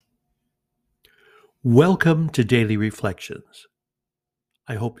Welcome to Daily Reflections.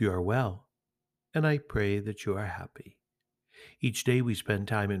 I hope you are well, and I pray that you are happy. Each day we spend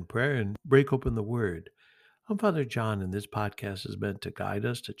time in prayer and break open the Word. I'm Father John, and this podcast is meant to guide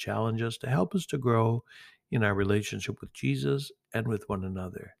us, to challenge us, to help us to grow in our relationship with Jesus and with one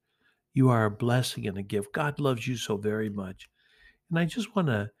another. You are a blessing and a gift. God loves you so very much. And I just want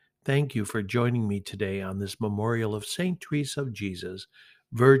to thank you for joining me today on this memorial of St. Teresa of Jesus,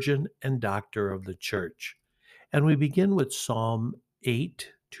 Virgin and Doctor of the Church. And we begin with Psalm 8,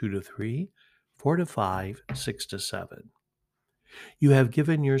 2 to 3, 4 to 5, 6 to 7. You have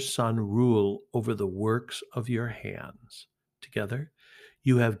given your Son rule over the works of your hands. Together,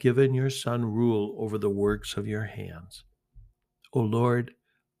 you have given your Son rule over the works of your hands. O Lord,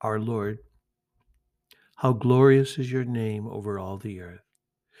 our Lord, how glorious is your name over all the earth.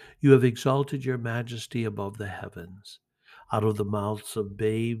 You have exalted your majesty above the heavens. Out of the mouths of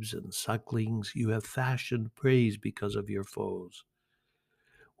babes and sucklings you have fashioned praise because of your foes.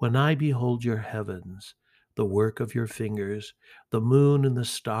 When I behold your heavens, the work of your fingers, the moon and the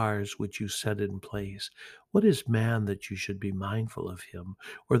stars which you set in place, what is man that you should be mindful of him,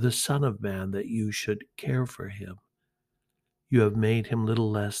 or the Son of Man that you should care for him? You have made him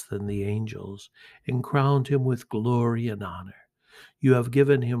little less than the angels, and crowned him with glory and honor. You have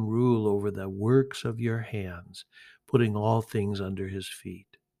given him rule over the works of your hands, putting all things under his feet.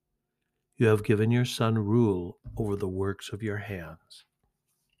 You have given your Son rule over the works of your hands.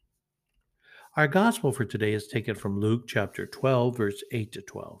 Our gospel for today is taken from Luke chapter 12, verse 8 to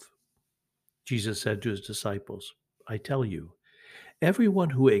 12. Jesus said to his disciples, I tell you, everyone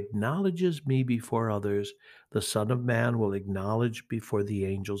who acknowledges me before others, the Son of Man will acknowledge before the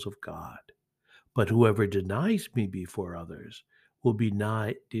angels of God. But whoever denies me before others will be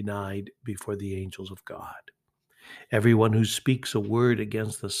denied before the angels of God. Everyone who speaks a word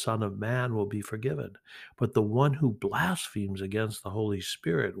against the Son of Man will be forgiven, but the one who blasphemes against the Holy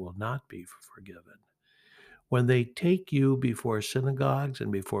Spirit will not be forgiven. When they take you before synagogues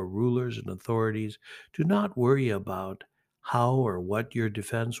and before rulers and authorities, do not worry about how or what your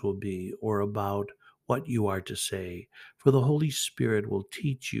defense will be or about what you are to say, for the Holy Spirit will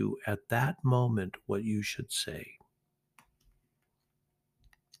teach you at that moment what you should say.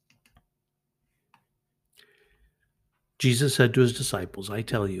 Jesus said to his disciples, I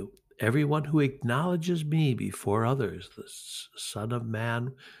tell you, everyone who acknowledges me before others, the Son of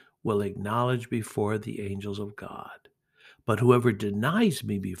Man will acknowledge before the angels of God. But whoever denies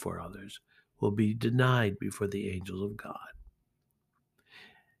me before others will be denied before the angels of God.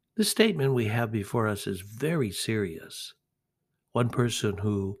 This statement we have before us is very serious. One person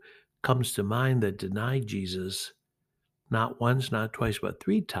who comes to mind that denied Jesus not once, not twice, but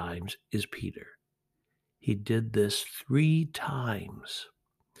 3 times is Peter. He did this 3 times.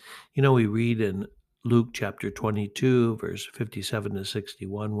 We read in Luke chapter 22, verse 57 to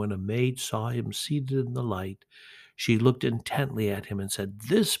 61, when a maid saw him seated in the light, she looked intently at him and said,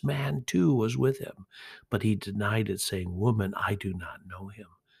 This man too was with him. But he denied it, saying, Woman, I do not know him.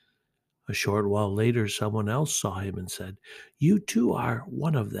 A short while later, someone else saw him and said, You too are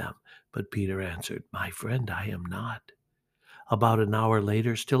one of them. But Peter answered, My friend, I am not. About an hour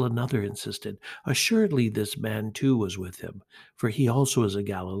later, still another insisted, Assuredly this man too was with him, for he also is a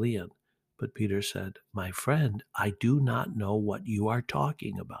Galilean. But Peter said, My friend, I do not know what you are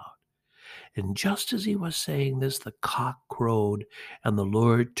talking about. And just as he was saying this, the cock crowed, and the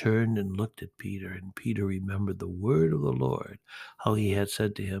Lord turned and looked at Peter. And Peter remembered the word of the Lord, how he had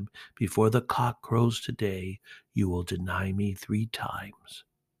said to him, Before the cock crows today, you will deny me 3 times.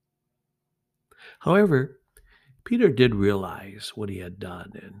 However, Peter did realize what he had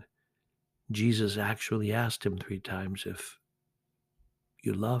done, and Jesus actually asked him 3 times, If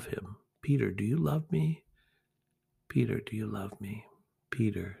you love him, Peter, do you love me? Peter, do you love me?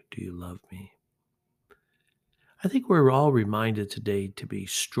 Peter, do you love me? I think we're all reminded today to be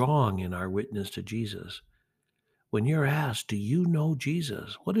strong in our witness to Jesus. When you're asked, Do you know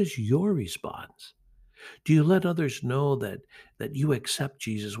Jesus? What is your response? Do you let others know that you accept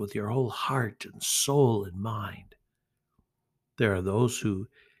Jesus with your whole heart and soul and mind? There are those who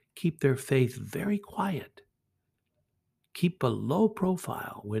keep their faith very quiet, keep a low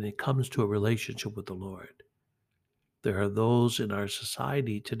profile when it comes to a relationship with the Lord. There are those in our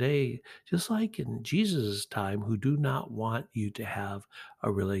society today, just like in Jesus' time, who do not want you to have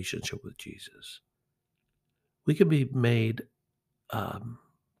a relationship with Jesus. We can be made um,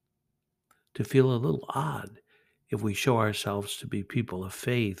 to feel a little odd if we show ourselves to be people of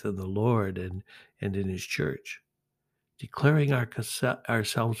faith in the Lord and in His church. Declaring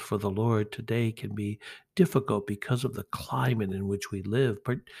ourselves for the Lord today can be difficult because of the climate in which we live,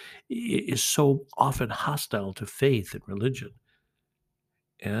 but is so often hostile to faith and religion,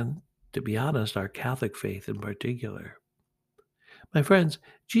 and to be honest, our Catholic faith in particular. My friends,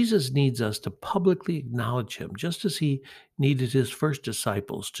 Jesus needs us to publicly acknowledge him just as he needed his first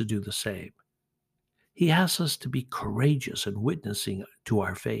disciples to do the same. He asks us to be courageous in witnessing to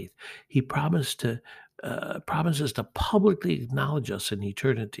our faith. He promises to publicly acknowledge us in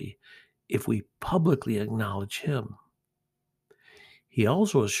eternity if we publicly acknowledge him. He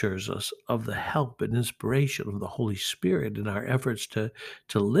also assures us of the help and inspiration of the Holy Spirit in our efforts to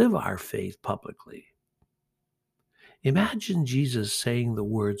live our faith publicly. Imagine Jesus saying the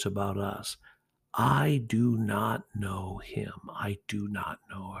words about us, I do not know him. I do not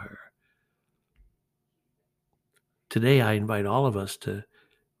know her. Today, I invite all of us to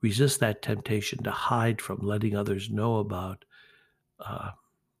resist that temptation to hide from letting others know about uh,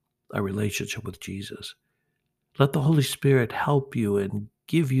 our relationship with Jesus. Let the Holy Spirit help you and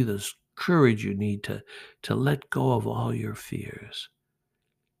give you the courage you need to let go of all your fears.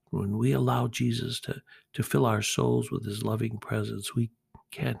 When we allow Jesus to fill our souls with his loving presence, we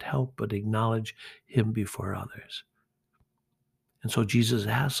can't help but acknowledge him before others. And so Jesus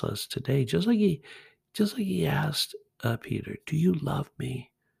asks us today, just like he asked Peter, do you love me?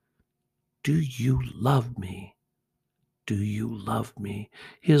 Do you love me? Do you love me?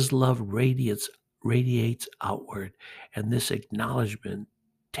 His love radiates outward, and this acknowledgement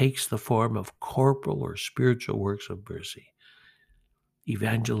takes the form of corporal or spiritual works of mercy,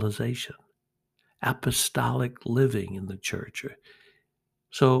 evangelization, apostolic living in the church.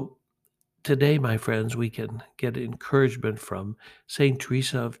 So today, my friends, we can get encouragement from St.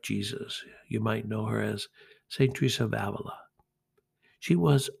 Teresa of Jesus. You might know her as St. Teresa of Avila. She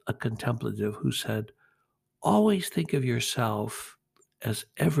was a contemplative who said, always think of yourself as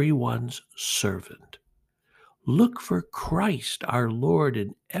everyone's servant. Look for Christ, our Lord,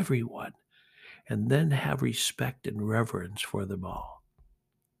 in everyone, and then have respect and reverence for them all.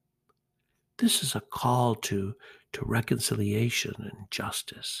 This is a call to reconciliation and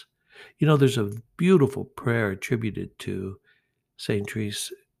justice. You know, there's a beautiful prayer attributed to St.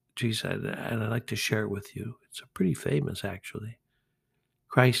 Teresa, and I'd like to share it with you. It's a pretty famous, actually.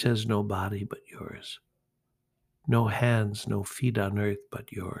 Christ has no body but yours, no hands, no feet on earth but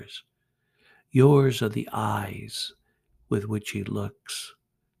yours. Yours are the eyes with which he looks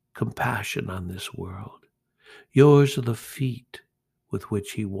compassion on this world. Yours are the feet with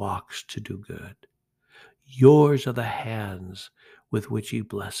which he walks to do good. Yours are the hands with which he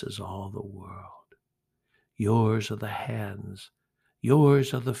blesses all the world. Yours are the hands.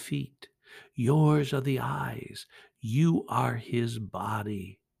 Yours are the feet. Yours are the eyes. You are his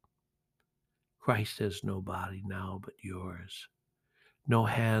body. Christ has no body now but yours. No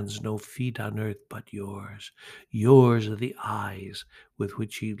hands, no feet on earth but yours. Yours are the eyes with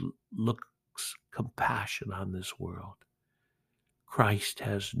which he looks compassion on this world. Christ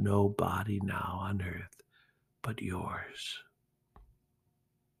has no body now on earth but yours.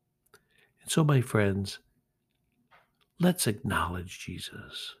 And so, my friends, let's acknowledge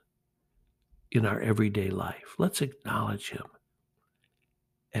Jesus in our everyday life. Let's acknowledge him,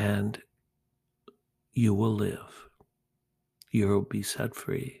 and you will live. You will be set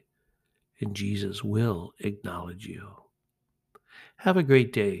free, and Jesus will acknowledge you. Have a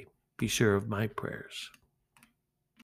great day. Be sure of my prayers.